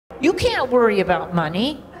You can't worry about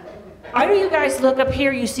money. I know you guys look up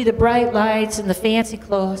here, you see the bright lights and the fancy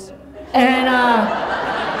clothes. And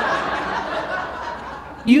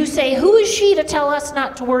you say, who is she to tell us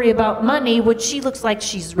not to worry about money when she looks like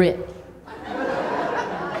she's rich?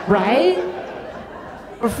 Right?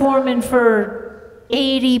 Performing for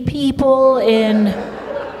 80 people in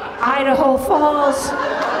Idaho Falls.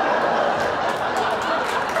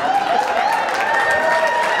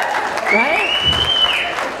 Right?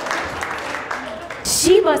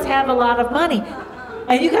 She must have a lot of money.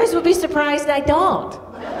 And you guys would be surprised I don't.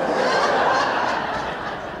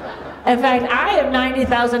 In fact, I have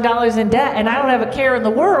 $90,000 in debt, and I don't have a care in the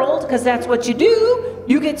world, because that's what you do.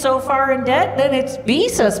 You get so far in debt, then it's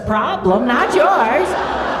Visa's problem, not yours.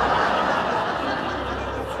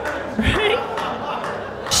 Right?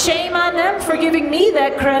 Shame on them for giving me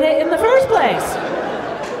that credit in the first place.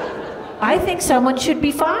 I think someone should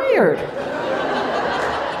be fired.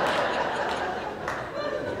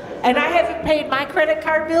 And I haven't paid my credit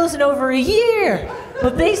card bills in over a year,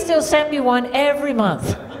 but they still send me one every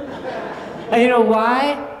month. And you know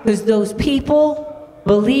why? Because those people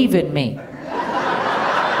believe in me.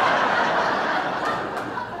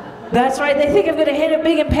 That's right, they think I'm gonna hit it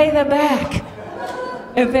big and pay them back.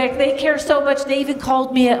 In fact, they care so much, they even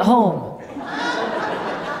called me at home.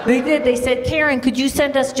 They did, they said, Karen, could you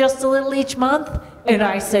send us just a little each month? And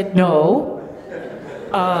I said, no.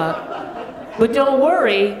 But don't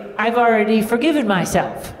worry, I've already forgiven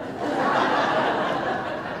myself.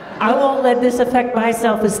 I won't let this affect my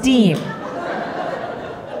self-esteem.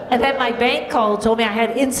 And then my bank called, told me I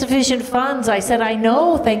had insufficient funds. I said, I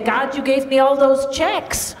know, thank God you gave me all those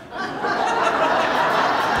checks.